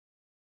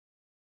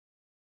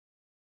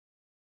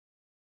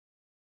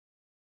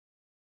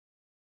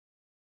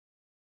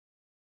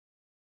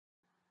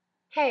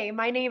Hey,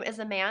 my name is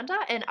Amanda,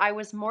 and I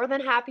was more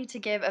than happy to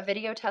give a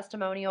video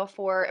testimonial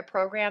for a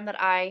program that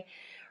I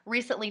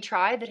recently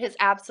tried that has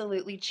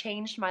absolutely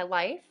changed my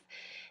life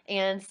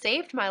and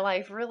saved my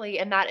life, really,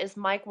 and that is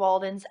Mike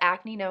Walden's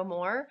Acne No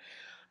More.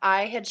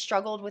 I had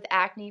struggled with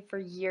acne for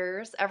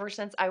years, ever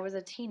since I was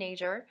a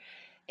teenager,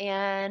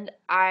 and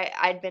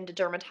I'd been to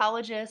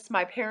dermatologists.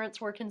 My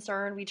parents were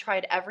concerned. We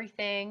tried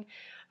everything.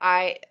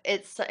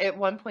 It's at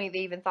one point they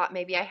even thought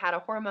maybe I had a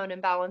hormone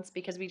imbalance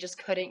because we just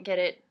couldn't get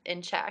it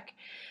in check.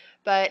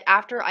 But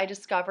after I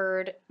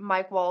discovered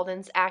Mike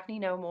Walden's Acne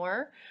No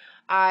More,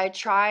 I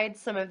tried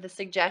some of the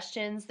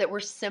suggestions that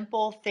were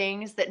simple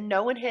things that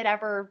no one had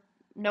ever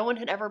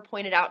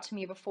pointed out to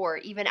me before,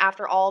 even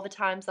after all the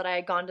times that I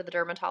had gone to the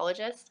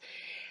dermatologist.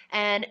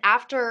 And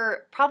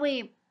after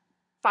probably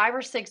 5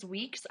 or 6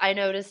 weeks, I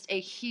noticed a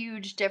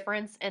huge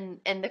difference in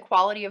the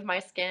quality of my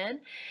skin.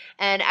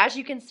 And as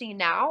you can see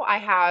now, I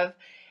have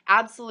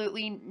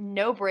absolutely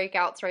no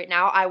breakouts right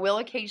now. I will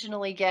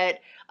occasionally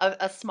get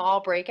a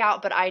small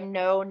breakout, but I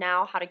know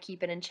now how to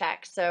keep it in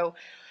check. So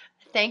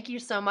thank you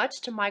so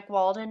much to Mike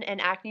Walden and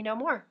Acne No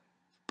More.